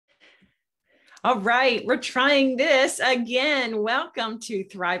All right, we're trying this again. Welcome to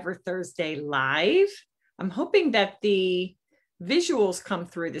Thriver Thursday Live. I'm hoping that the visuals come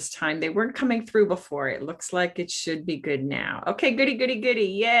through this time. They weren't coming through before. It looks like it should be good now. Okay, goody, goody, goody.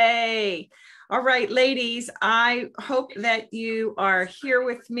 Yay. All right, ladies, I hope that you are here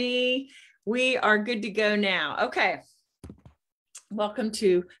with me. We are good to go now. Okay. Welcome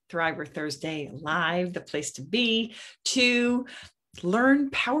to Thriver Thursday Live, the place to be to learn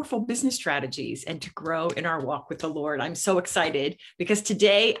powerful business strategies and to grow in our walk with the Lord. I'm so excited because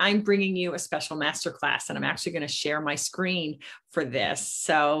today I'm bringing you a special masterclass and I'm actually going to share my screen for this.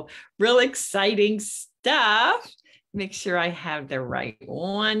 So real exciting stuff. Make sure I have the right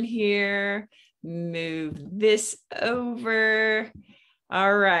one here. Move this over.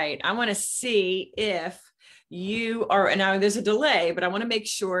 All right. I want to see if you are, and now there's a delay, but I want to make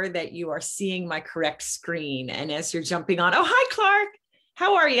sure that you are seeing my correct screen. And as you're jumping on, oh, hi, Clark.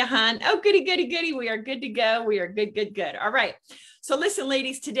 How are you, hon? Oh, goody, goody, goody. We are good to go. We are good, good, good. All right. So listen,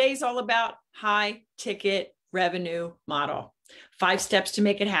 ladies, today's all about high ticket revenue model. 5 steps to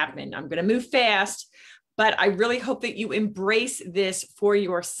make it happen. I'm going to move fast, but I really hope that you embrace this for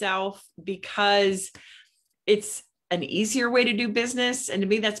yourself because it's an easier way to do business. And to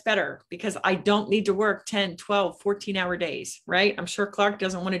me, that's better because I don't need to work 10, 12, 14-hour days, right? I'm sure Clark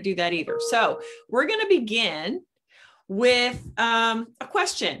doesn't want to do that either. So we're going to begin with a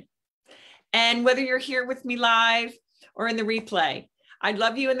question. And whether you're here with me live or in the replay, I'd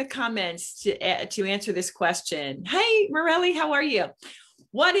love you in the comments to answer this question. Hey, Morelli, how are you?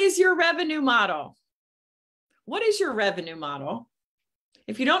 What is your revenue model? What is your revenue model?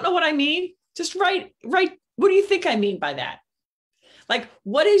 If you don't know what I mean, just write. What do you think I mean by that? Like,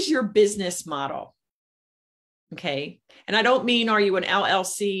 what is your business model? Okay. And I don't mean, are you an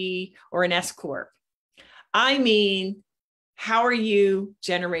LLC or an S Corp? I mean, how are you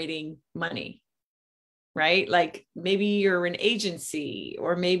generating money? Right? Like maybe you're an agency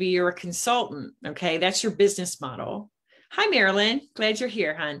or maybe you're a consultant. Okay. That's your business model. Hi, Marilyn. Glad you're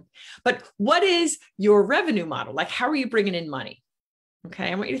here, hon. But what is your revenue model? Like, how are you bringing in money?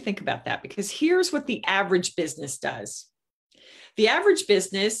 Okay, I want you to think about that because here's what the average business does. The average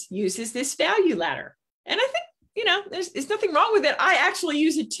business uses this value ladder. And I think, there's nothing wrong with it. I actually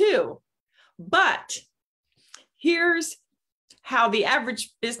use it too. But here's how the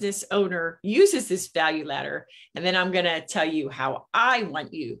average business owner uses this value ladder. And then I'm going to tell you how I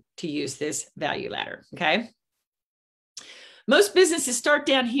want you to use this value ladder. Okay. Most businesses start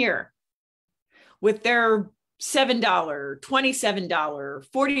down here with their $7, $27,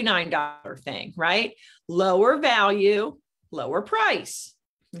 $49 thing, right? Lower value, lower price.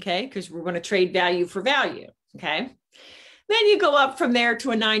 Okay. Because we're going to trade value for value. Okay. Then you go up from there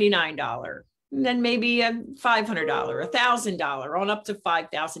to a $99, and then maybe a $500, $1,000, on up to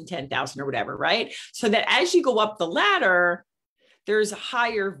 $5,000, $10,000 or whatever, right? So that as you go up the ladder, there's a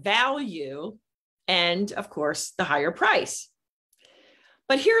higher value and of course the higher price.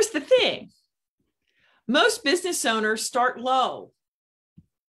 But here's the thing. Most business owners start low.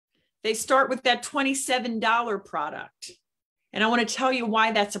 They start with that $27 product. And I want to tell you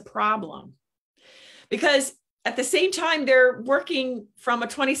why that's a problem. Because at the same time, they're working from a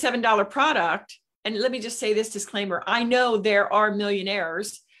 $27 product. And let me just say this disclaimer. I know there are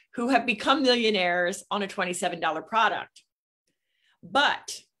millionaires who have become millionaires on a $27 product.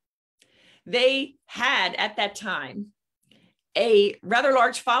 But they had at that time a rather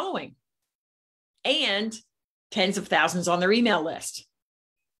large following and tens of thousands on their email list.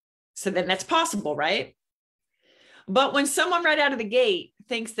 So then that's possible, right? But when someone right out of the gate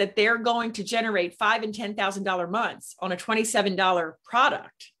thinks that they're going to generate $5,000 and $10,000 months on a $27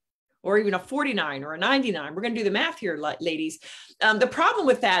 product, or even a $49 or a $99, we're going to do the math here, ladies. The problem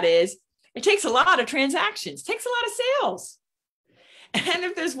with that is it takes a lot of transactions, takes a lot of sales. And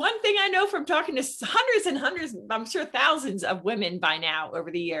if there's one thing I know from talking to hundreds and hundreds, I'm sure thousands of women by now over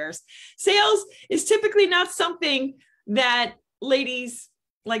the years, sales is typically not something that ladies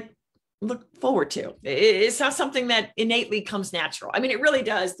look forward to. It's not something that innately comes natural. I mean, it really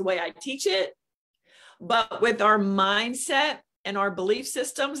does the way I teach it, but with our mindset and our belief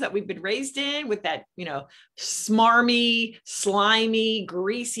systems that we've been raised in with that, smarmy, slimy,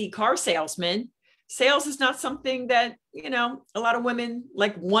 greasy car salesman, sales is not something that, a lot of women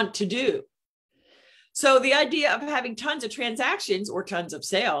want to do. So the idea of having tons of transactions or tons of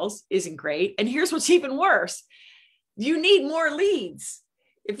sales isn't great. And here's what's even worse. You need more leads.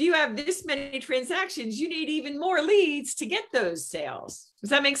 If you have this many transactions, you need even more leads to get those sales.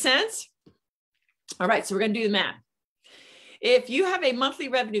 Does that make sense? All right. So we're going to do the math. If you have a monthly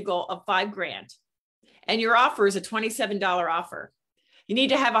revenue goal of $5,000 and your offer is a $27 offer, You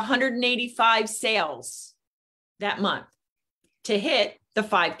need to have 185 sales that month to hit the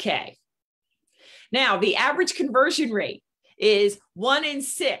 5K. Now, the average conversion rate is 1 in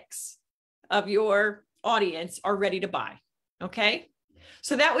 6 of your audience are ready to buy. Okay.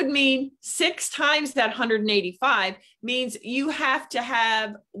 So that would mean 6 times that 185 means you have to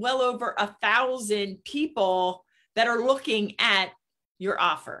have well over 1,000 people that are looking at your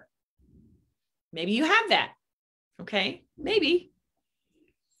offer. Maybe you have that. Okay. Maybe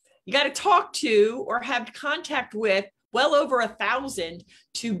you got to talk to or have contact with well over 1,000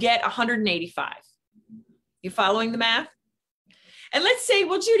 to get 185. You following the math? And let's say,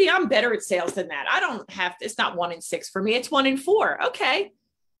 well, Judy, I'm better at sales than that. I don't have, it's not 1 in 6 for me. It's 1 in 4. Okay.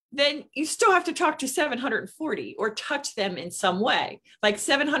 Then you still have to talk to 740 or touch them in some way, like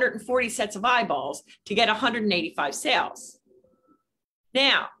 740 sets of eyeballs to get 185 sales.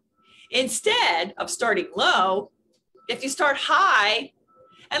 Now, instead of starting low, if you start high,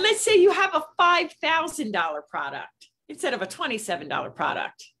 and let's say you have a $5,000 product instead of a $27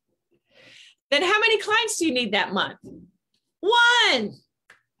 product, then how many clients do you need that month? 1.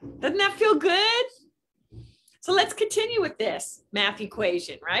 Doesn't that feel good? So let's continue with this math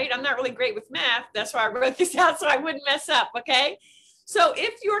equation, right? I'm not really great with math. That's why I wrote this out so I wouldn't mess up, okay? So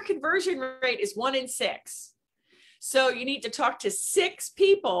if your conversion rate is 1 in 6, so you need to talk to 6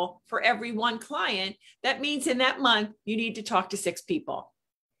 people for every 1 client, that means in that month, you need to talk to 6 people.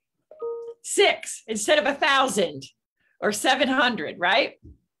 6 instead of 1,000 or 700, right?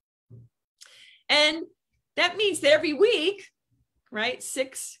 And that means that every week, right,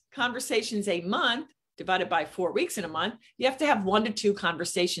 6 conversations a month divided by 4 weeks in a month, you have to have 1 to 2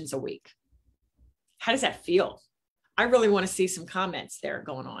 conversations a week. How does that feel? I really want to see some comments there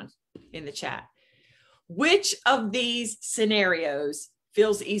going on in the chat. Which of these scenarios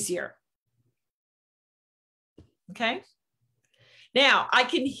feels easier? Okay. Now, I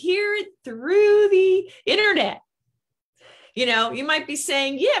can hear it through the internet. You know, you might be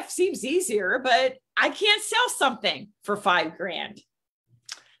saying, yeah, it seems easier, but I can't sell something for $5,000.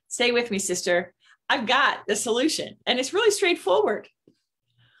 Stay with me, sister. I've got the solution, and it's really straightforward.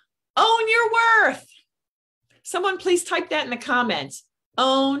 Own your worth. Someone please type that in the comments.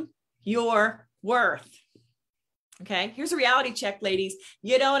 Own your worth. Okay, here's a reality check, ladies.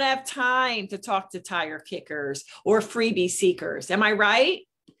 You don't have time to talk to tire kickers or freebie seekers. Am I right?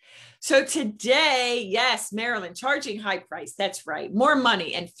 So today, yes, Marilyn, charging high price. That's right. More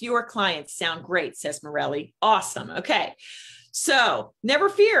money and fewer clients sound great, says Morelli. Awesome. Okay. So never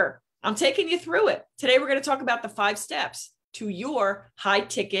fear. I'm taking you through it. Today, we're going to talk about the 5 steps to your high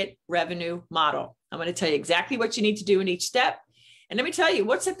ticket revenue model. I'm going to tell you exactly what you need to do in each step. And let me tell you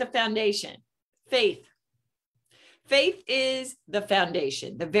what's at the foundation. Faith. Faith is the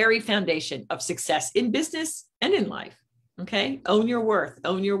foundation, the very foundation of success in business and in life. Okay. Own your worth.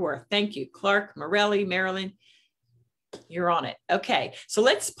 Own your worth. Thank you. Clark, Morelli, Marilyn, you're on it. Okay. So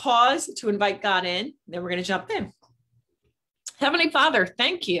let's pause to invite God in. Then we're going to jump in. Heavenly Father,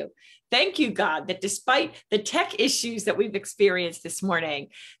 thank you. Thank you, God, that despite the tech issues that we've experienced this morning,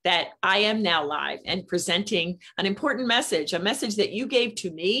 that I am now live and presenting an important message, a message that you gave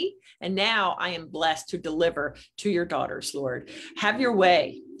to me. And now I am blessed to deliver to your daughters, Lord. Have your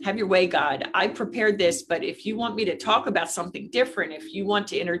way. Have your way, God. I prepared this, but if you want me to talk about something different, if you want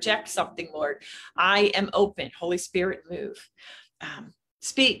to interject something, Lord, I am open. Holy Spirit, move.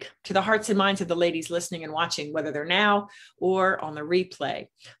 Speak to the hearts and minds of the ladies listening and watching, whether they're now or on the replay.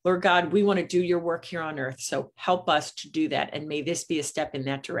 Lord God, we want to do your work here on earth. So help us to do that. And may this be a step in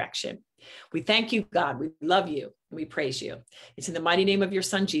that direction. We thank you, God. We love you. And we praise you. It's in the mighty name of your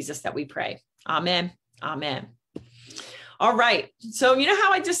son, Jesus, that we pray. Amen. Amen. All right. So you know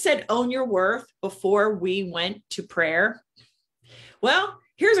how I just said own your worth before we went to prayer? Well,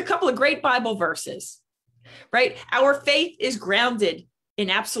 here's a couple of great Bible verses, right? Our faith is grounded in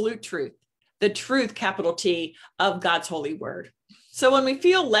absolute truth, the truth, capital T, of God's holy word. So when we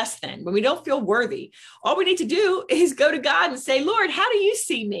feel less than, when we don't feel worthy, all we need to do is go to God and say, Lord, how do you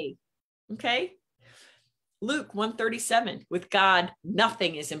see me? Okay. Luke 1:37, with God,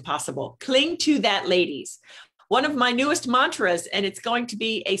 nothing is impossible. Cling to that, ladies. One of my newest mantras, and it's going to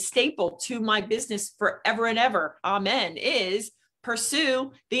be a staple to my business forever and ever, amen, is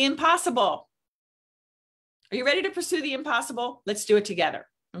pursue the impossible. Are you ready to pursue the impossible? Let's do it together.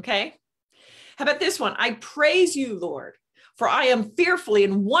 Okay. How about this one? I praise you, Lord, for I am fearfully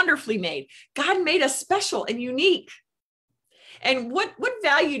and wonderfully made. God made us special and unique. And what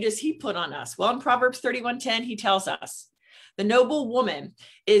value does he put on us? Well, in Proverbs 31:10, he tells us the noble woman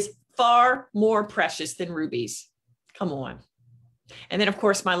is far more precious than rubies. Come on. And then, of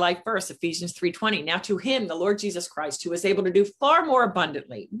course, my life verse, Ephesians 3:20. Now to him, the Lord Jesus Christ, who is able to do far more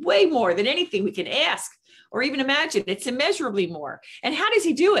abundantly, way more than anything we can ask or even imagine. It's immeasurably more. And how does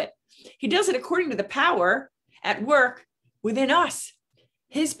he do it? He does it according to the power at work within us,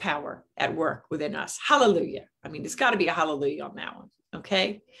 his power at work within us. Hallelujah. I mean, there's got to be a hallelujah on that one.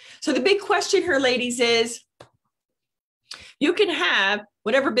 Okay. So the big question here, ladies, is you can have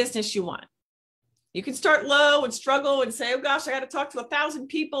whatever business you want. You can start low and struggle and say, oh gosh, I got to talk to 1,000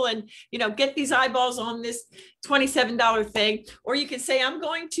 people and, get these eyeballs on this $27 thing. Or you can say, I'm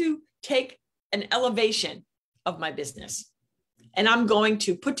going to take an elevation of my business and I'm going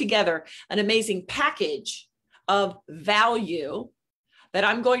to put together an amazing package of value that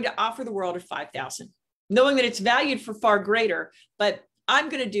I'm going to offer the world at 5,000, knowing that it's valued for far greater, but I'm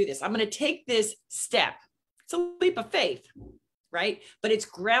going to do this. I'm going to take this step. It's a leap of faith, right? But it's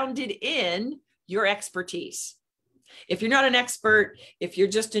grounded in your expertise. If you're not an expert, if you're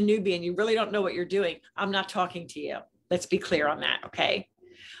just a newbie and you really don't know what you're doing, I'm not talking to you. Let's be clear on that, okay?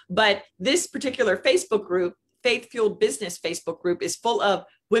 But this particular Facebook group, Faith Fueled Business Facebook group, is full of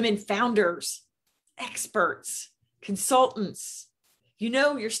women founders, experts, consultants. You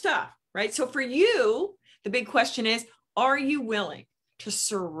know your stuff, right? So for you, the big question is, are you willing to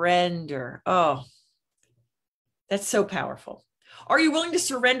surrender? Oh, that's so powerful. Are you willing to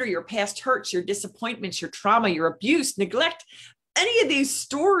surrender your past hurts, your disappointments, your trauma, your abuse, neglect, any of these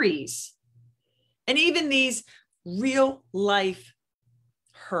stories, and even these real life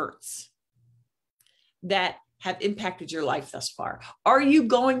hurts that have impacted your life thus far? Are you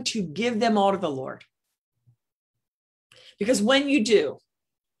going to give them all to the Lord? Because when you do,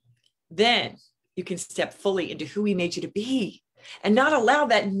 then you can step fully into who he made you to be and not allow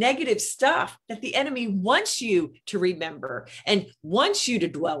that negative stuff that the enemy wants you to remember and wants you to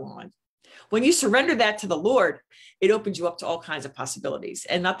dwell on. When you surrender that to the Lord, it opens you up to all kinds of possibilities,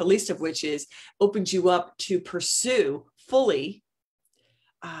 and not the least of which is opens you up to pursue fully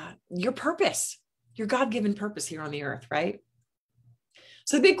your purpose, your God-given purpose here on the earth, right?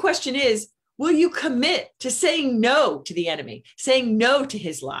 So the big question is, will you commit to saying no to the enemy, saying no to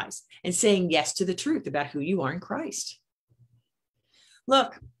his lies, and saying yes to the truth about who you are in Christ?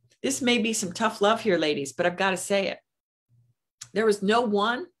 Look, this may be some tough love here, ladies, but I've got to say it. There is no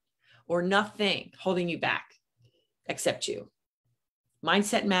one or nothing holding you back except you.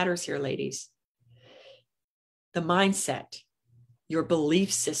 Mindset matters here, ladies. The mindset, your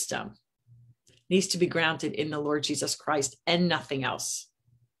belief system, needs to be grounded in the Lord Jesus Christ and nothing else.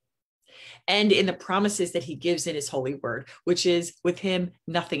 And in the promises that he gives in his holy word, which is, with him,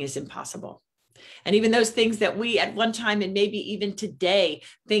 nothing is impossible. And even those things that we at one time and maybe even today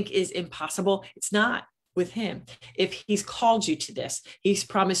think is impossible, it's not with him. If he's called you to this, he's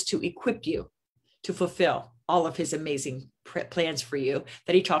promised to equip you to fulfill all of his amazing plans for you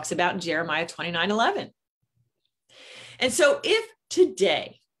that he talks about in Jeremiah 29:11. And so if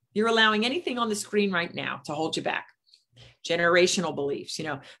today you're allowing anything on the screen right now to hold you back, generational beliefs,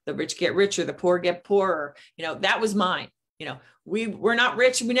 the rich get richer, the poor get poorer, that was mine. We're not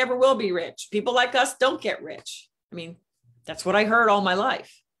rich and we never will be rich. People like us don't get rich. I mean, that's what I heard all my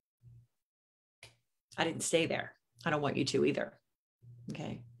life. I didn't stay there. I don't want you to either.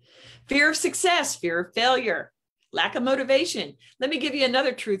 Okay. Fear of success, fear of failure, lack of motivation. Let me give you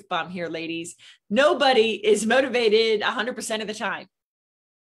another truth bomb here, ladies. Nobody is motivated 100% of the time.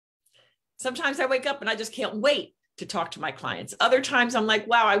 Sometimes I wake up and I just can't wait to talk to my clients. Other times I'm like,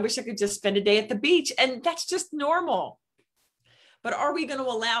 wow, I wish I could just spend a day at the beach. And that's just normal. But are we going to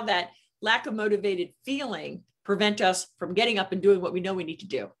allow that lack of motivated feeling prevent us from getting up and doing what we know we need to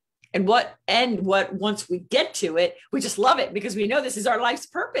do? And what once we get to it, we just love it because we know this is our life's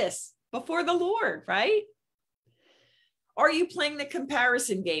purpose before the Lord, right? Are you playing the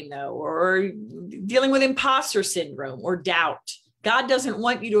comparison game though, or dealing with imposter syndrome or doubt? God doesn't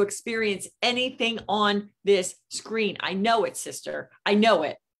want you to experience anything on this screen. I know it, sister. I know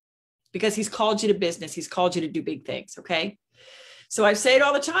it, because he's called you to business. He's called you to do big things. Okay. So I say it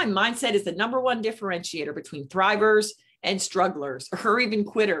all the time. Mindset is the number one differentiator between thrivers and strugglers or even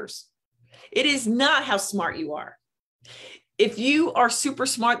quitters. It is not how smart you are. If you are super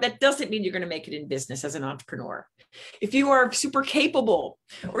smart, that doesn't mean you're going to make it in business as an entrepreneur. If you are super capable,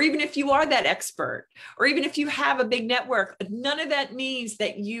 or even if you are that expert, or even if you have a big network, none of that means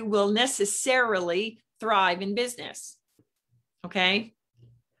that you will necessarily thrive in business. Okay.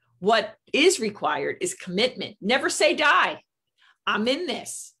 What is required is commitment. Never say die. I'm in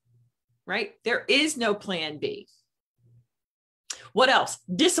this, right? There is no plan B. What else?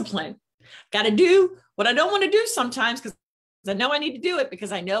 Discipline. Got to do what I don't want to do sometimes because I know I need to do it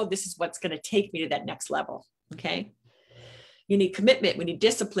because I know this is what's going to take me to that next level. Okay. You need commitment. We need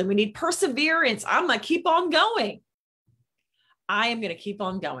discipline. We need perseverance. I'm going to keep on going. I am going to keep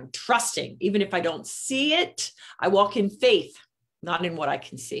on going, trusting. Even if I don't see it, I walk in faith, not in what I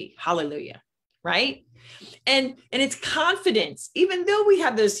can see. Hallelujah. Right? And it's confidence, even though we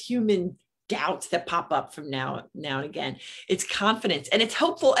have those human doubts that pop up from now and again. It's confidence and it's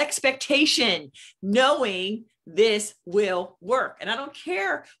hopeful expectation, knowing this will work. And I don't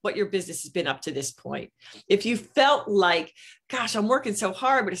care what your business has been up to this point. If you felt like, gosh, I'm working so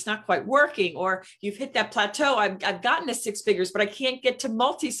hard, but it's not quite working, or you've hit that plateau, I've gotten to 6 figures, but I can't get to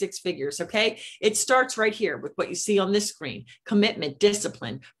multi 6 figures. Okay. It starts right here with what you see on this screen: commitment,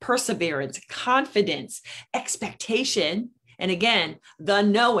 discipline, perseverance, confidence, expectation. And again, the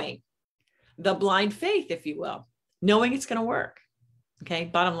knowing, the blind faith, if you will, knowing it's going to work. Okay.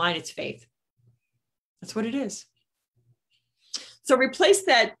 Bottom line, it's faith. That's what it is. So replace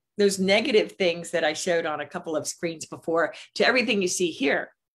those negative things that I showed on a couple of screens before to everything you see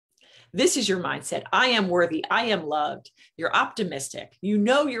here. This is your mindset. I am worthy. I am loved. You're optimistic. You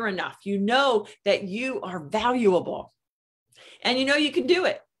know you're enough. You know that you are valuable. And you know you can do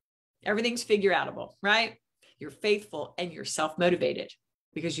it. Everything's figure outable, right? You're faithful and you're self-motivated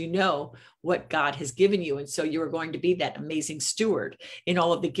because you know what God has given you. And so you are going to be that amazing steward in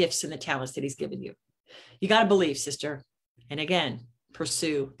all of the gifts and the talents that he's given you. You got to believe, sister. And again,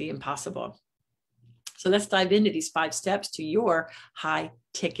 pursue the impossible. So let's dive into these 5 steps to your high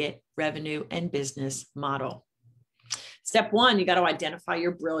ticket revenue and business model. Step 1, you got to identify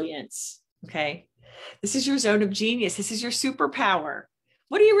your brilliance. Okay. This is your zone of genius. This is your superpower.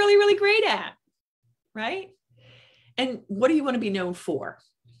 What are you really, really great at? Right? And what do you want to be known for?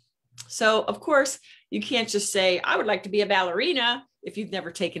 So of course, you can't just say, I would like to be a ballerina if you've never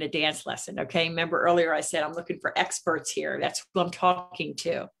taken a dance lesson. Okay. Remember earlier I said, I'm looking for experts here. That's who I'm talking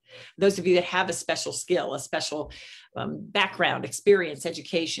to. Those of you that have a special skill, a special background, experience,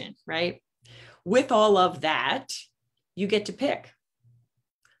 education, right? With all of that, you get to pick.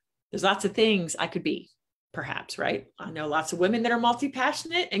 There's lots of things I could be, perhaps, right? I know lots of women that are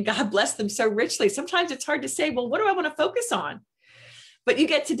multi-passionate, and God bless them so richly. Sometimes it's hard to say, well, what do I want to focus on? But you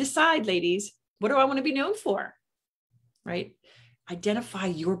get to decide, ladies, what do I want to be known for, right? Identify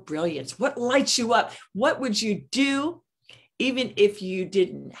your brilliance. What lights you up? What would you do even if you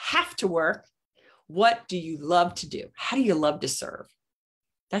didn't have to work? What do you love to do? How do you love to serve?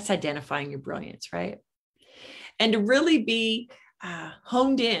 That's identifying your brilliance, right? And to really be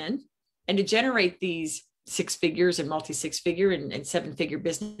honed in and to generate these 6 figures and multi 6 figure and 7-figure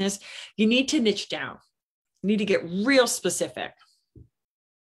business, you need to niche down. You need to get real specific.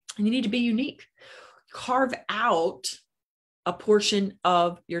 And you need to be unique. Carve out a portion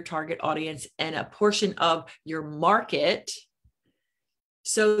of your target audience and a portion of your market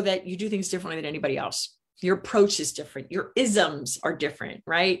so that you do things differently than anybody else. Your approach is different. Your isms are different,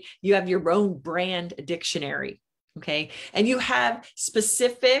 right? You have your own brand dictionary, okay? And you have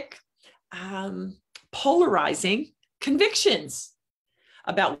specific polarizing convictions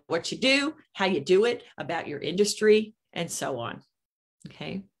about what you do, how you do it, about your industry, and so on,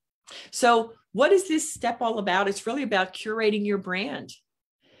 okay? So what is this step all about? It's really about curating your brand.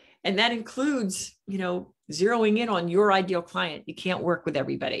 And that includes, zeroing in on your ideal client. You can't work with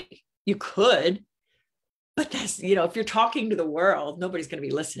everybody. You could, but that's, if you're talking to the world, nobody's going to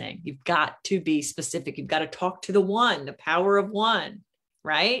be listening. You've got to be specific. You've got to talk to the one, the power of one,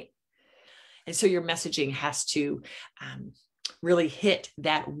 right? And so your messaging has to really hit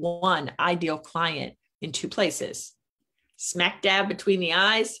that one ideal client in 2 places: smack dab between the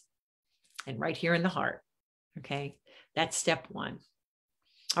eyes and right here in the heart. Okay. That's step 1.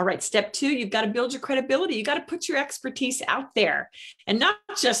 All right. Step 2, you've got to build your credibility. You got to put your expertise out there, and not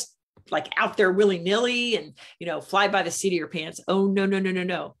just like out there willy-nilly and, fly by the seat of your pants. Oh,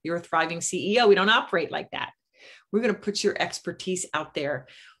 no. You're a thriving CEO. We don't operate like that. We're going to put your expertise out there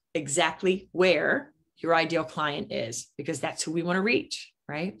exactly where your ideal client is, because that's who we want to reach,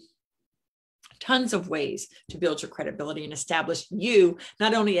 right? Tons of ways to build your credibility and establish you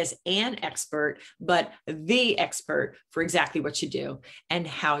not only as an expert, but the expert for exactly what you do and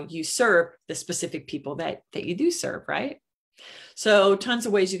how you serve the specific people that you do serve, right? So tons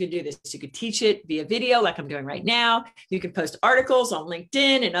of ways you can do this. You could teach it via video like I'm doing right now. You can post articles on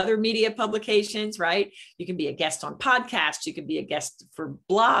LinkedIn and other media publications, right? You can be a guest on podcasts. You can be a guest for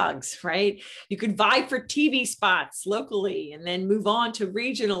blogs, right? You could vie for TV spots locally and then move on to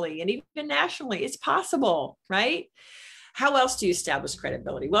regionally and even nationally. It's possible, right? How else do you establish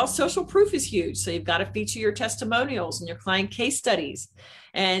credibility? Well, social proof is huge. So you've got to feature your testimonials and your client case studies.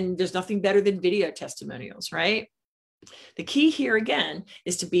 And there's nothing better than video testimonials, right? The key here again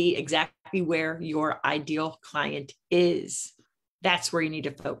is to be exactly where your ideal client is. That's where you need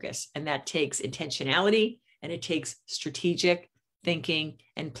to focus. And that takes intentionality and it takes strategic thinking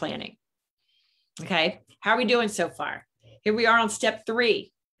and planning. Okay. How are we doing so far? Here we are on step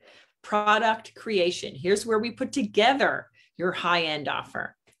 3, product creation. Here's where we put together your high-end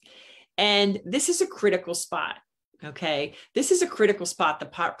offer. And this is a critical spot. Okay. This is a critical spot, the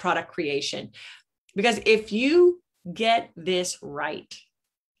product creation, because if you get this right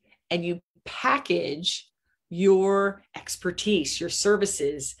and you package your expertise, your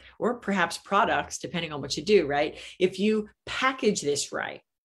services, or perhaps products, depending on what you do, right? If you package this right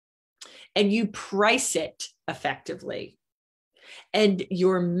and you price it effectively and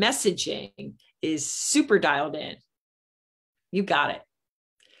your messaging is super dialed in, you got it.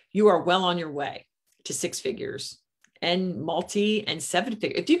 You are well on your way to 6 figures and multi and 7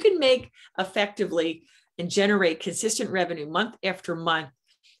 figures. If you can make effectively and generate consistent revenue month after month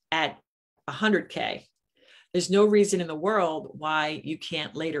at 100K, there's no reason in the world why you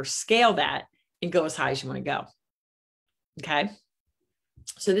can't later scale that and go as high as you want to go. Okay.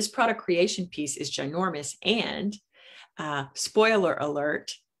 So this product creation piece is ginormous. And spoiler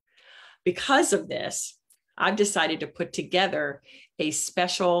alert, because of this, I've decided to put together a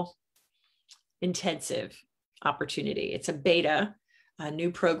special intensive opportunity. It's a beta, a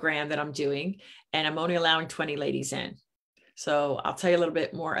new program that I'm doing, and I'm only allowing 20 ladies in. So I'll tell you a little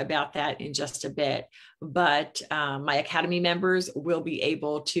bit more about that in just a bit, but my Academy members will be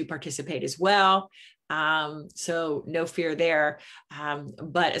able to participate as well. So no fear there.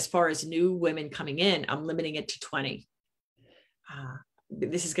 But as far as new women coming in, I'm limiting it to 20.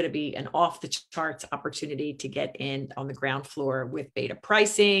 This is going to be an off the charts opportunity to get in on the ground floor with beta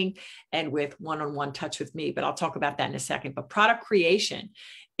pricing and with one-on-one touch with me, but I'll talk about that in a second. But product creation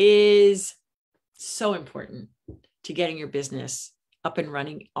is so important to getting your business up and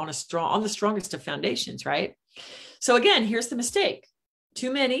running on the strongest of foundations, right? So again, here's the mistake.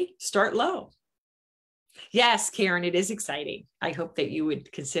 Too many start low. Yes, Karen, it is exciting. I hope that you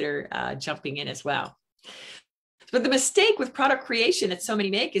would consider jumping in as well. But the mistake with product creation that so many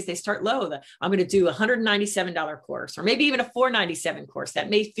make is they start low. I'm going to do a $197 course, or maybe even a $497 course. That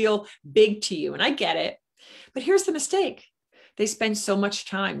may feel big to you, and I get it. But here's the mistake. They spend so much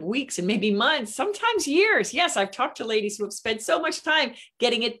time, weeks and maybe months, sometimes years. Yes, I've talked to ladies who have spent so much time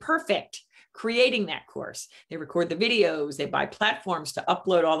getting it perfect, creating that course. They record the videos, they buy platforms to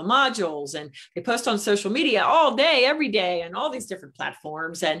upload all the modules, and they post on social media all day, every day, and all these different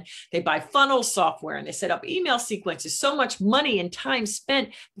platforms. And they buy funnel software and they set up email sequences, so much money and time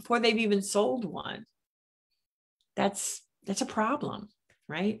spent before they've even sold one. That's a problem,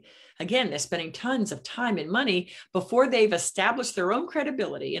 right? Again, they're spending tons of time and money before they've established their own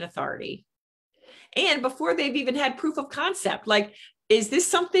credibility and authority, and before they've even had proof of concept. Like, is this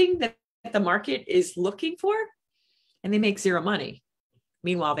something that the market is looking for? And they make zero money.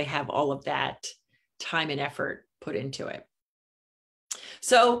 Meanwhile, they have all of that time and effort put into it.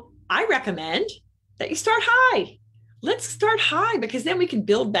 So I recommend that you start high. Let's start high, because then we can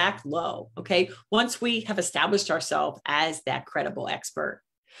build back low. Okay. Once we have established ourselves as that credible expert,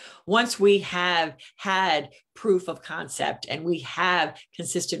 once we have had proof of concept and we have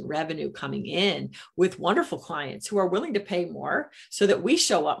consistent revenue coming in with wonderful clients who are willing to pay more so that we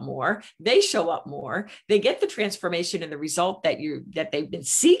show up more, they show up more, they get the transformation and the result that they've been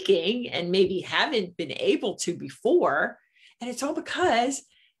seeking and maybe haven't been able to before. And it's all because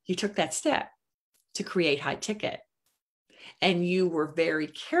you took that step to create high ticket. And you were very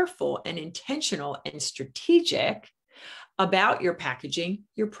careful and intentional and strategic about your packaging,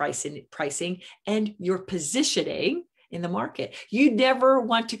 your pricing, and your positioning in the market. You never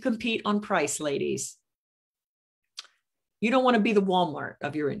want to compete on price, ladies. You don't want to be the Walmart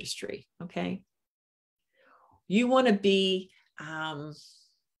of your industry, okay? You want to be, the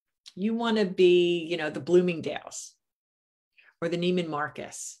Bloomingdale's or the Neiman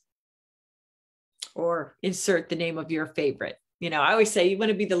Marcus, or insert the name of your favorite. I always say you want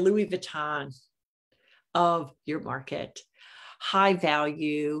to be the Louis Vuitton of your market. High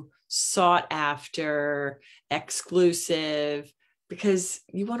value, sought after, exclusive, because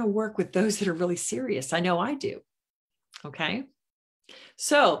you want to work with those that are really serious. I know I do. Okay.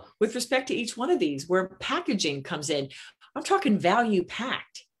 So with respect to each one of these, where packaging comes in, I'm talking value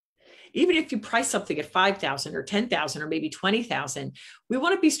packed. Even if you price something at $5,000 or $10,000 or maybe $20,000, we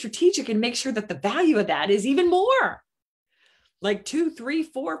want to be strategic and make sure that the value of that is even more. Like 2, 3,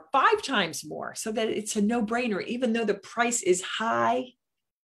 4, 5 times more, so that it's a no-brainer. Even though the price is high,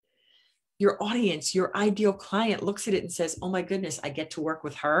 your audience, your ideal client looks at it and says, oh my goodness, I get to work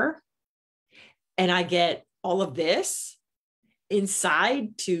with her and I get all of this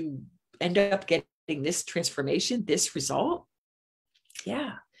inside to end up getting this transformation, this result.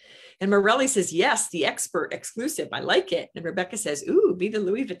 Yeah. And Morelli says, yes, the expert exclusive. I like it. And Rebecca says, ooh, be the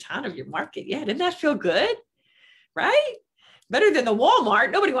Louis Vuitton of your market. Yeah. Didn't that feel good? Right? Better than the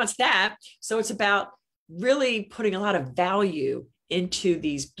Walmart. Nobody wants that. So it's about really putting a lot of value into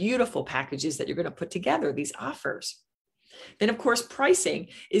these beautiful packages that you're going to put together, these offers. Then, of course, pricing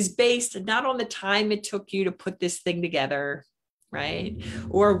is based not on the time it took you to put this thing together, right?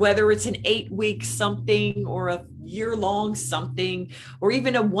 Or whether it's an 8-week something or a year-long something, or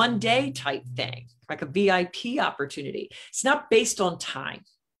even a one-day type thing, like a VIP opportunity. It's not based on time.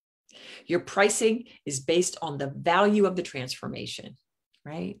 Your pricing is based on the value of the transformation,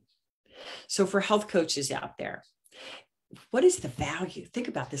 right? So for health coaches out there, what is the value? Think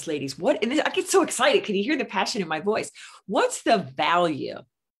about this, ladies. And I get so excited. Can you hear the passion in my voice? What's the value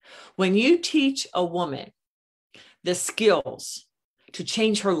when you teach a woman the skills to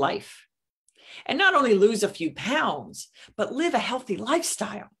change her life and not only lose a few pounds, but live a healthy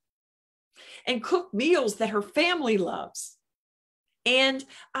lifestyle and cook meals that her family loves? And,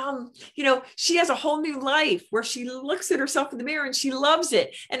 she has a whole new life where she looks at herself in the mirror and she loves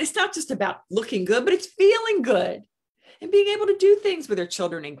it. And it's not just about looking good, but it's feeling good and being able to do things with her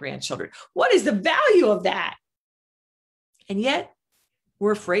children and grandchildren. What is the value of that? And yet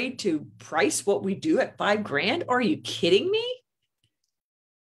we're afraid to price what we do at $5,000. Are you kidding me?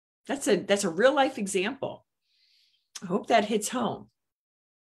 That's a real life example. I hope that hits home.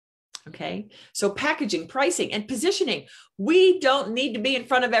 Okay. So packaging, pricing, and positioning. We don't need to be in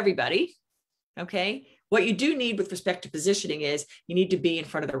front of everybody. Okay. What you do need with respect to positioning is you need to be in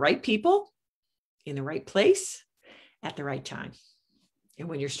front of the right people in the right place at the right time. And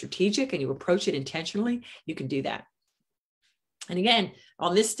when you're strategic and you approach it intentionally, you can do that. And again,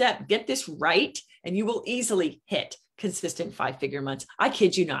 on this step, get this right, and you will easily hit consistent 5-figure months. I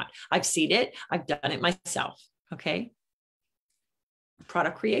kid you not. I've seen it. I've done it myself. Okay.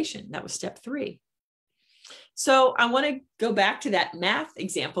 Product creation. That was step 3. So I want to go back to that math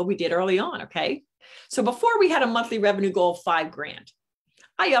example we did early on. Okay. So before we had a monthly revenue goal of $5,000,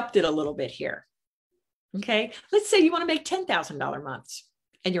 I upped it a little bit here. Okay. Let's say you want to make $10,000 months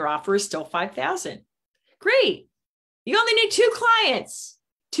and your offer is still $5,000. Great. You only need 2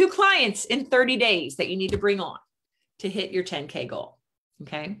 clients in 30 days that you need to bring on to hit your 10K goal.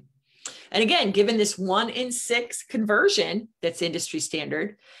 Okay. And again, given this 1 in 6 conversion that's industry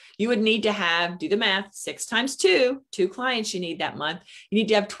standard, you would need to do the math, 6 times 2 clients you need that month. You need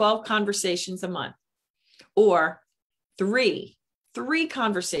to have 12 conversations a month, or three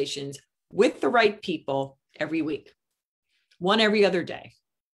conversations with the right people every week, 1 every other day.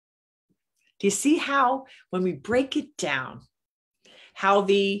 Do you see how, when we break it down, how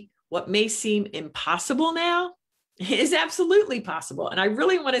what may seem impossible now is absolutely possible? And I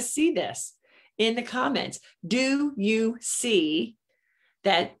really want to see this in the comments. Do you see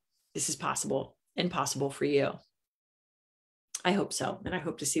that this is possible and possible for you? I hope so. And I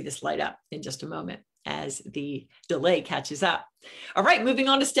hope to see this light up in just a moment as the delay catches up. All right, moving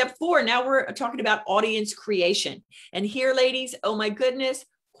on to step 4. Now we're talking about audience creation. And here, ladies, oh my goodness,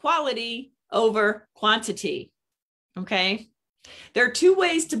 quality over quantity. Okay. There are 2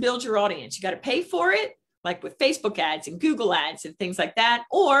 ways to build your audience. You got to pay for it, like with Facebook ads and Google ads and things like that,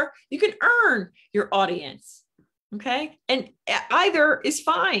 or you can earn your audience. Okay. And either is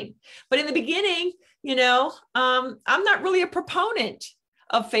fine. But in the beginning, I'm not really a proponent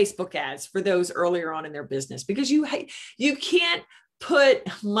of Facebook ads for those earlier on in their business, because you can't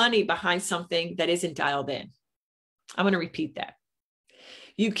put money behind something that isn't dialed in. I'm going to repeat that.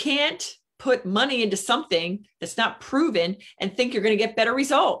 You can't put money into something that's not proven and think you're going to get better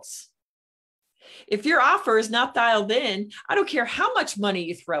results. If your offer is not dialed in, I don't care how much money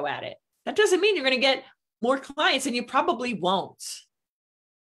you throw at it. That doesn't mean you're going to get more clients, and you probably won't.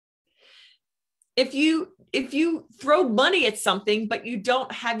 If you throw money at something, but you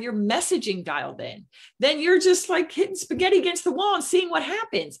don't have your messaging dialed in, then you're just like hitting spaghetti against the wall and seeing what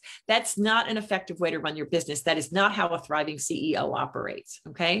happens. That's not an effective way to run your business. That is not how a thriving CEO operates.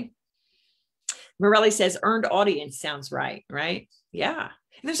 Okay. Morelli says earned audience sounds right? Yeah.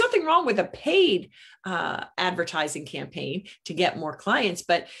 And there's nothing wrong with a paid advertising campaign to get more clients,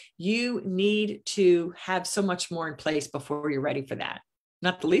 but you need to have so much more in place before you're ready for that.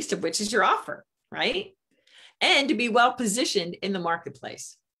 Not the least of which is your offer, right? And to be well positioned in the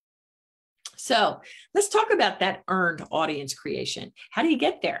marketplace. So let's talk about that earned audience creation. How do you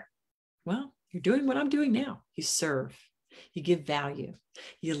get there? Well, you're doing what I'm doing now. You serve, you give value,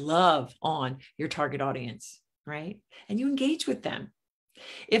 you love on your target audience, right? And you engage with them.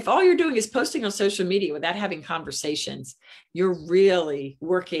 If all you're doing is posting on social media without having conversations, you're really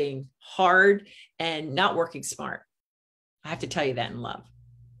working hard and not working smart. I have to tell you that in love.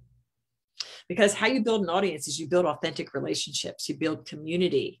 Because how you build an audience is you build authentic relationships, you build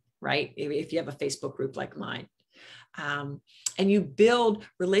community, right? If you have a Facebook group like mine, and you build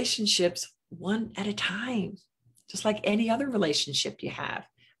relationships one at a time, just like any other relationship you have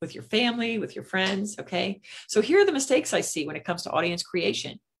with your family, with your friends. Okay. So here are the mistakes I see when it comes to audience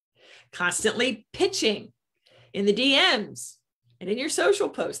creation: constantly pitching in the DMs and in your social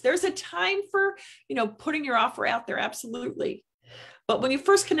posts. There's a time for, putting your offer out there. Absolutely. But when you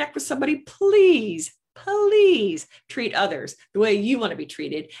first connect with somebody, please treat others the way you want to be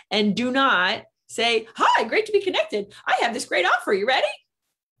treated. And do not say, "Hi, great to be connected. I have this great offer. You ready?"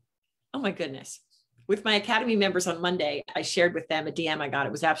 Oh my goodness. With my Academy members on Monday, I shared with them a DM I got.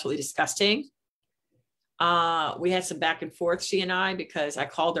 It was absolutely disgusting. We had some back and forth, she and I, because I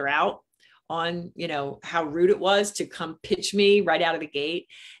called her out on, how rude it was to come pitch me right out of the gate.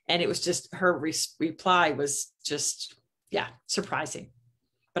 And it was just, her reply was just, surprising.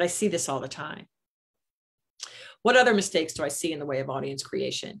 But I see this all the time. What other mistakes do I see in the way of audience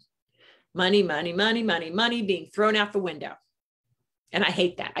creation? Money being thrown out the window. And I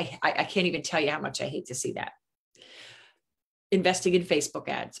hate that. I can't even tell you how much I hate to see that. Investing in Facebook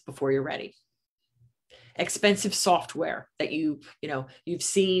ads before you're ready. Expensive software that you've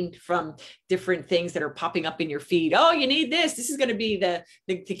seen from different things that are popping up in your feed. Oh, you need this. This is going to be the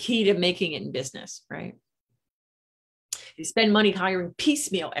key to making it in business, right? You spend money hiring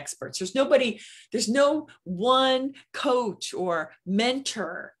piecemeal experts. There's no one coach or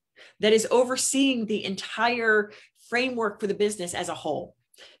mentor that is overseeing the entire framework for the business as a whole.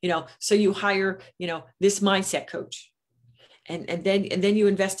 So you hire, this mindset coach. And then you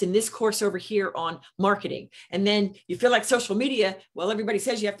invest in this course over here on marketing. And then you feel like social media, well, everybody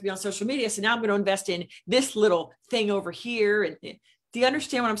says you have to be on social media. So now I'm going to invest in this little thing over here. And do you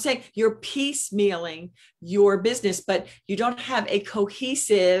understand what I'm saying? You're piecemealing your business, but you don't have a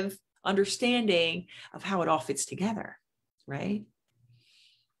cohesive understanding of how it all fits together, right?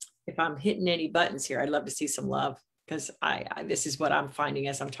 If I'm hitting any buttons here, I'd love to see some love, because this is what I'm finding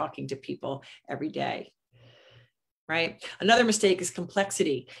as I'm talking to people every day. Right? Another mistake is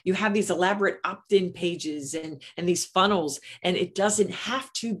complexity. You have these elaborate opt-in pages and these funnels, and it doesn't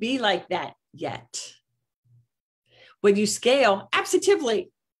have to be like that yet. When you scale,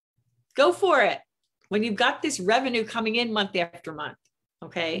 absolutely, go for it. When you've got this revenue coming in month after month,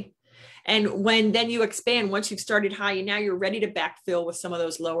 okay? And when then you expand, once you've started high and now you're ready to backfill with some of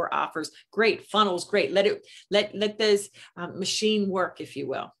those lower offers, great. Funnels, great. Let this machine work, if you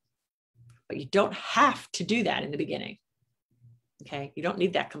will. But you don't have to do that in the beginning. Okay. You don't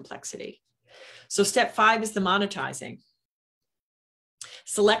need that complexity. So step 5 is the monetizing.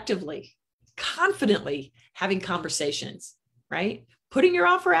 Selectively, confidently having conversations, right? Putting your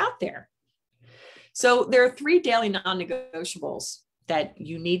offer out there. So there are 3 daily non-negotiables that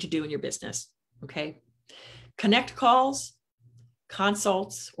you need to do in your business. Okay. Connect calls,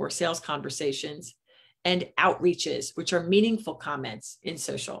 consults or sales conversations, and outreaches, which are meaningful comments in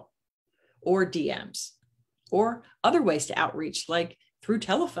social, or DMs, or other ways to outreach, like through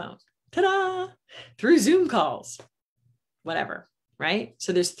telephone, through Zoom calls, whatever, right?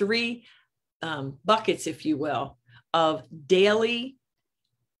 So there's 3 buckets, if you will, of daily,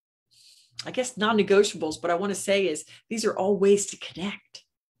 I guess, non-negotiables. But I want to say is these are all ways to connect.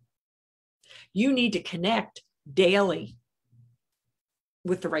 You need to connect daily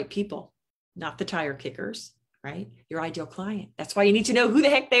with the right people, not the tire kickers, right? Your ideal client. That's why you need to know who the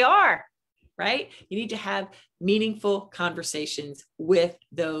heck they are. Right? You need to have meaningful conversations with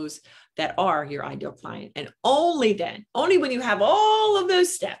those that are your ideal client. And only when you have all of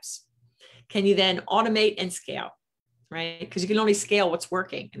those steps, can you then automate and scale, right? Because you can only scale what's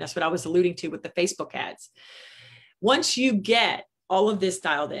working. And that's what I was alluding to with the Facebook ads. Once you get all of this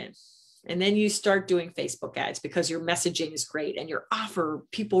dialed in, and then you start doing Facebook ads because your messaging is great and your offer,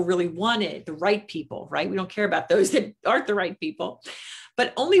 people really want it, the right people, right? We don't care about those that aren't the right people.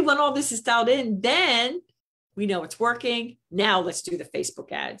 But only when all this is dialed in, then we know it's working. Now let's do the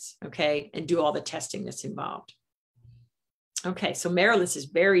Facebook ads, okay? And do all the testing that's involved. Okay, so Marilyn says,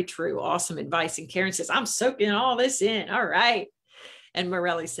 very true. Awesome advice. And Karen says, I'm soaking all this in. All right. And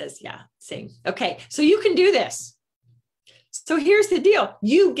Morelli says, yeah, same. Okay, so you can do this. So here's the deal.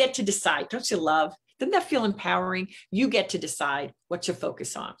 You get to decide. Don't you love? Doesn't that feel empowering? You get to decide what you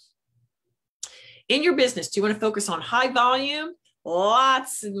focus on. In your business, do you want to focus on high volume,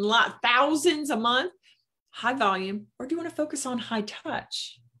 lots and thousands a month, high volume, or do you want to focus on high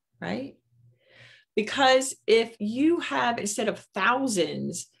touch, right? Because if you have, instead of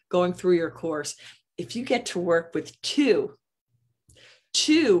thousands going through your course, if you get to work with two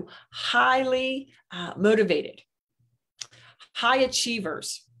highly motivated, high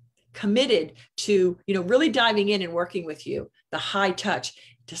achievers committed to, really diving in and working with you, the high touch.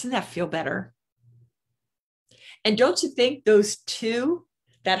 Doesn't that feel better? And don't you think those two,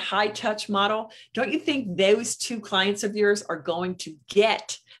 that high touch model, don't you think those two clients of yours are going to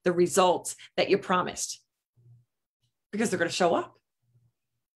get the results that you promised? Because they're going to show up.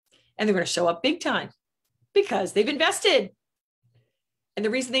 And they're going to show up big time because they've invested. And the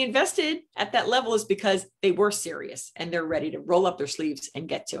reason they invested at that level is because they were serious and they're ready to roll up their sleeves and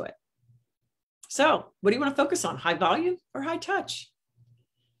get to it. So what do you want to focus on? High volume or high touch?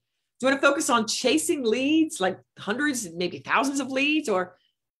 Do you want to focus on chasing leads, like hundreds, maybe thousands of leads? Or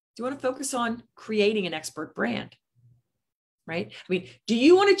do you want to focus on creating an expert brand? Right? I mean, do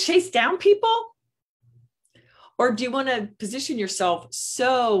you want to chase down people? Or do you want to position yourself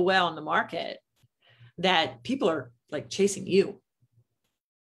so well in the market that people are like chasing you?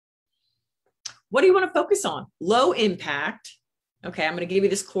 What do you want to focus on? Low impact. Okay, I'm going to give you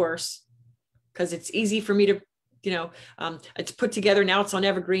this course because it's easy for me to, it's put together now. It's on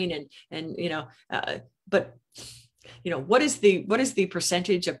Evergreen, but what is the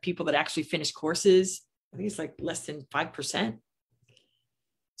percentage of people that actually finish courses? I think it's like less than 5%.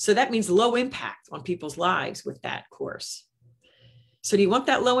 So that means low impact on people's lives with that course. So do you want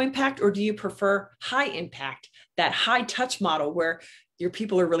that low impact, or do you prefer high impact, that high touch model where your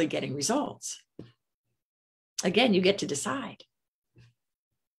people are really getting results? Again, you get to decide.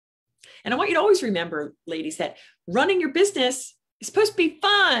 And I want you to always remember, ladies, that running your business is supposed to be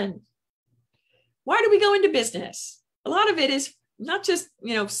fun. Why do we go into business? A lot of it is not just,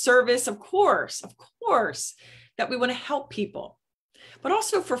 service, of course, that we want to help people, but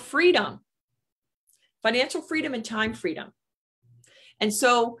also for freedom, financial freedom and time freedom. And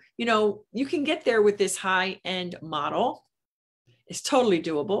so, you can get there with this high-end model. It's totally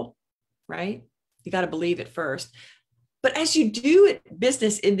doable, right? You got to believe it first. But as you do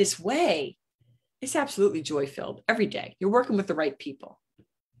business in this way, it's absolutely joy-filled every day. You're working with the right people.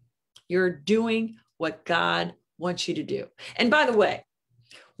 You're doing what God wants you to do. And by the way,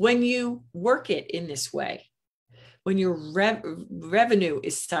 when you work it in this way, when your revenue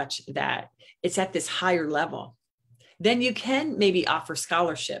is such that it's at this higher level, then you can maybe offer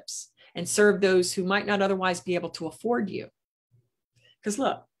scholarships and serve those who might not otherwise be able to afford you. Because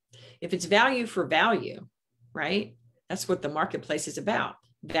look, if it's value for value, right? That's what the marketplace is about.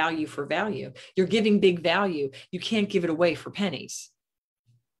 Value for value. You're giving big value. You can't give it away for pennies.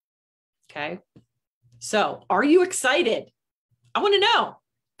 Okay. So are you excited? I want to know.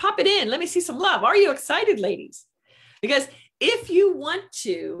 Pop it in. Let me see some love. Are you excited, ladies? Because if you want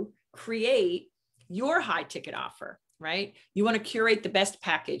to create your high ticket offer, right? You want to curate the best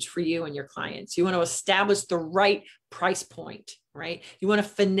package for you and your clients. You want to establish the right price point, right? You want to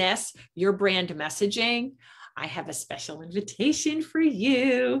finesse your brand messaging. I have a special invitation for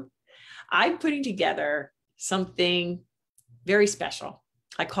you. I'm putting together something very special.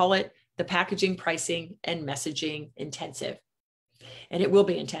 I call it the Packaging, Pricing, and Messaging Intensive. And it will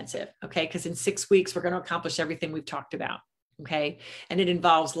be intensive, okay? Because in 6 weeks, we're going to accomplish everything we've talked about, okay? And it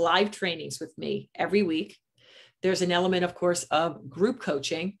involves live trainings with me every week. There's an element, of course, of group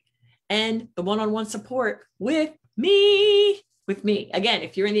coaching and the one-on-one support with me. Again,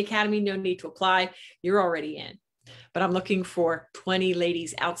 if you're in the academy, no need to apply. You're already in. But I'm looking for 20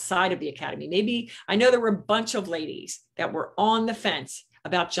 ladies outside of the academy. Maybe I know there were a bunch of ladies that were on the fence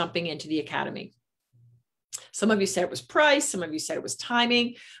about jumping into the academy. Some of you said it was price. Some of you said it was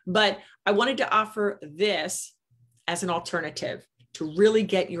timing. But I wanted to offer this as an alternative to really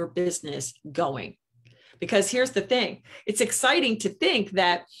get your business going. Because here's the thing. It's exciting to think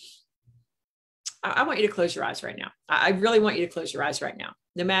that I want you to close your eyes right now. I really want you to close your eyes right now.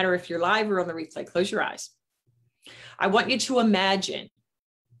 No matter if you're live or on the replay, close your eyes. I want you to imagine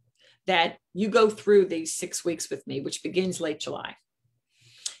that you go through these 6 weeks with me, which begins late July.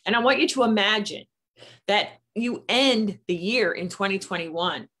 And I want you to imagine that you end the year in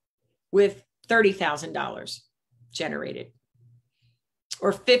 2021 with $30,000 generated,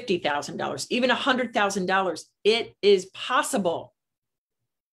 or $50,000, even $100,000. It is possible.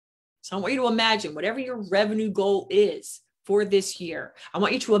 So I want you to imagine whatever your revenue goal is for this year. I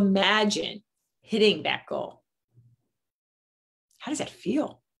want you to imagine hitting that goal. How does that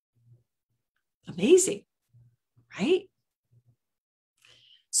feel? Amazing, right?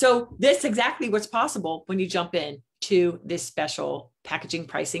 So this is exactly what's possible when you jump in to this special packaging,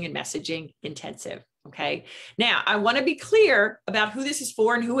 pricing, and messaging intensive. Okay. Now I want to be clear about who this is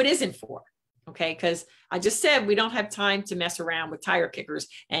for and who it isn't for. Okay. Because I just said we don't have time to mess around with tire kickers,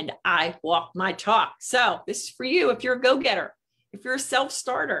 and I walk my talk. So this is for you if you're a go-getter, if you're a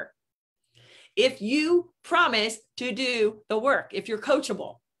self-starter, if you promise to do the work, if you're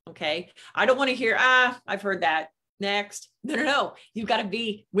coachable. Okay. I don't want to hear, I've heard that. Next. No. You've got to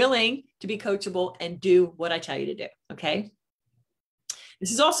be willing to be coachable and do what I tell you to do. Okay.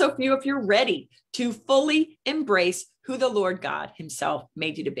 This is also for you if you're ready to fully embrace who the Lord God himself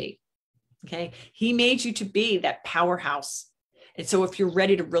made you to be. Okay. He made you to be that powerhouse. And so if you're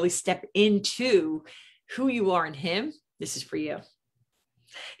ready to really step into who you are in him, this is for you.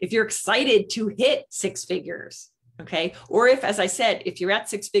 If you're excited to hit six figures, okay, or if, as I said, if you're at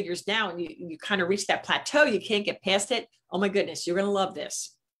six figures now and you kind of reach that plateau, you can't get past it, oh my goodness, you're going to love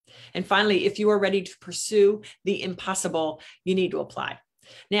this. And finally, if you are ready to pursue the impossible, you need to apply.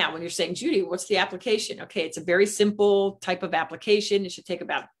 Now, when you're saying, Judy, what's the application? Okay, it's a very simple type of application. It should take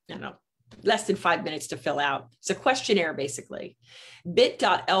about, less than 5 minutes to fill out. It's a questionnaire, basically.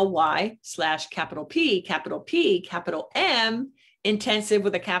 bit.ly/P, capital M, intensive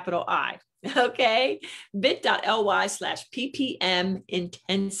with a capital I. Okay. bit.ly/PPM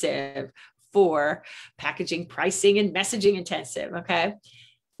intensive for packaging, pricing, and messaging intensive. Okay.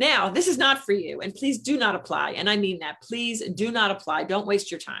 Now, this is not for you, and please do not apply. And I mean that. Please do not apply. Don't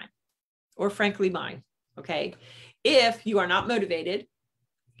waste your time, or frankly, mine. Okay. If you are not motivated,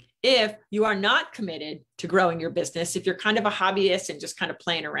 if you are not committed to growing your business, if you're kind of a hobbyist and just kind of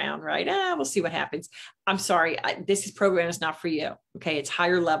playing around, right? We'll see what happens. I'm sorry. This program is not for you. Okay. It's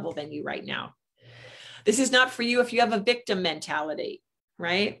higher level than you right now. This is not for you if you have a victim mentality,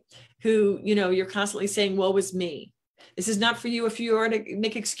 right? Who, you're constantly saying, woe is me. This is not for you if you are to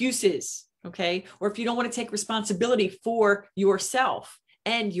make excuses. Okay. Or if you don't want to take responsibility for yourself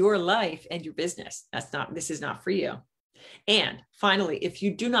and your life and your business. This is not for you. And finally, if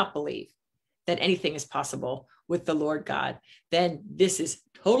you do not believe that anything is possible with the Lord God, then this is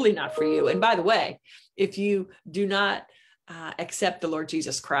totally not for you. And by the way, if you do not accept the Lord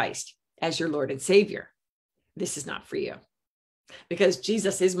Jesus Christ as your Lord and Savior, this is not for you. Because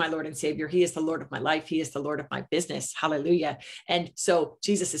Jesus is my Lord and Savior. He is the Lord of my life. He is the Lord of my business. Hallelujah. And so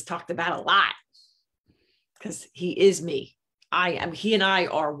Jesus is talked about a lot because he is me. He and I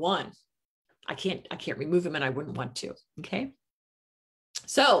are one. I can't remove him, and I wouldn't want to. Okay.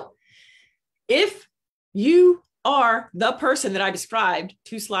 So if you are the person that I described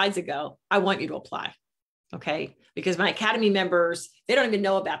 2 slides ago, I want you to apply. Okay. Because my Academy members, they don't even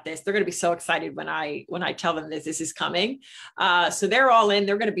know about this. They're going to be so excited when I tell them this is coming. So they're all in,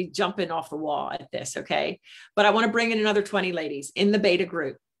 they're going to be jumping off the wall at this. Okay. But I want to bring in another 20 ladies in the beta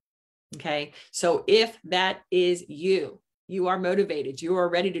group. Okay. So if that is you are motivated, you are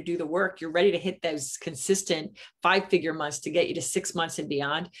ready to do the work, you're ready to hit those consistent 5-figure months to get you to 6 months and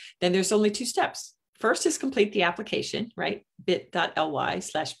beyond, then there's only 2 steps. First is complete the application, right?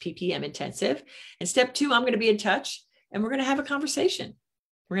 bit.ly/PPM intensive. And step 2, I'm going to be in touch and we're going to have a conversation.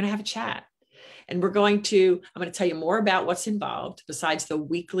 We're going to have a chat. And I'm going to tell you more about what's involved besides the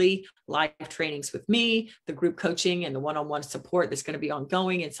weekly live trainings with me, the group coaching and the one-on-one support that's going to be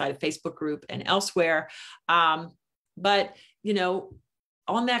ongoing inside a Facebook group and elsewhere. But,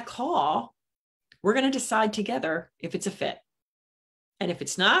 on that call, we're going to decide together if it's a fit. And if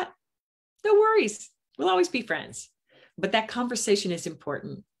it's not, no worries. We'll always be friends. But that conversation is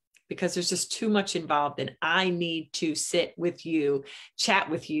important because there's just too much involved. And I need to sit with you, chat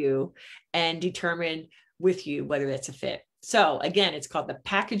with you, and determine with you whether that's a fit. So again, it's called the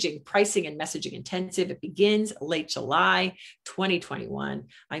Packaging, Pricing, and Messaging Intensive. It begins late July 2021.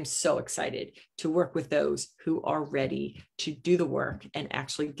 I'm so excited to work with those who are ready to do the work and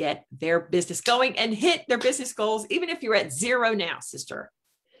actually get their business going and hit their business goals, even if you're at 0 now, sister.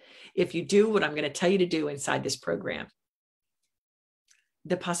 If you do what I'm going to tell you to do inside this program,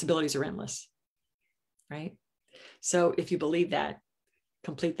 the possibilities are endless, right? So if you believe that,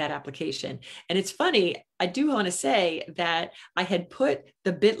 complete that application. And it's funny, I do want to say that I had put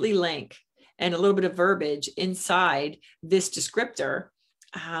the bit.ly link and a little bit of verbiage inside this descriptor.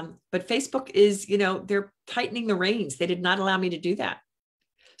 But Facebook is, they're tightening the reins. They did not allow me to do that.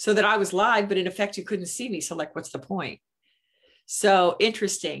 So that I was live, but in effect, you couldn't see me. So what's the point? So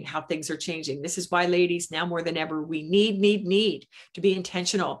interesting how things are changing. This is why, ladies, now more than ever, we need to be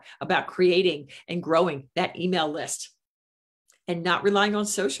intentional about creating and growing that email list and not relying on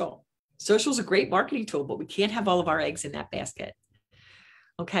social. Social is a great marketing tool, but we can't have all of our eggs in that basket.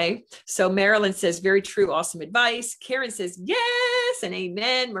 Okay. So Marilyn says, very true. Awesome advice. Karen says, yes, and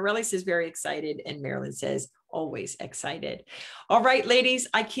amen. Morelli says, very excited. And Marilyn says, always excited. All right, ladies,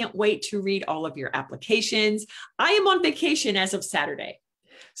 I can't wait to read all of your applications. I am on vacation as of Saturday.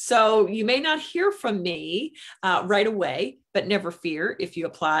 So you may not hear from me right away, but never fear. If you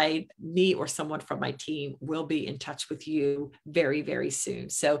apply, me or someone from my team will be in touch with you very, very soon.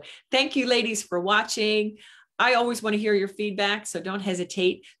 So thank you, ladies, for watching. I always want to hear your feedback, so don't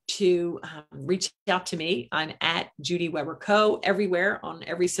hesitate to reach out to me. I'm at Judy Weber Co. everywhere on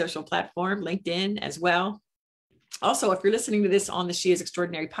every social platform, LinkedIn as well. Also, if you're listening to this on the She is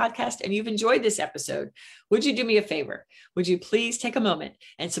Extraordinary podcast and you've enjoyed this episode, would you do me a favor? Would you please take a moment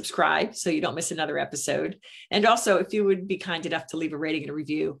and subscribe so you don't miss another episode? And also, if you would be kind enough to leave a rating and a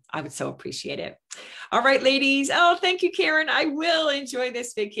review, I would so appreciate it. All right, ladies. Oh, thank you, Karen. I will enjoy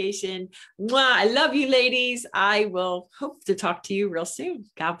this vacation. Mwah. I love you, ladies. I will hope to talk to you real soon.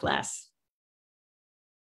 God bless.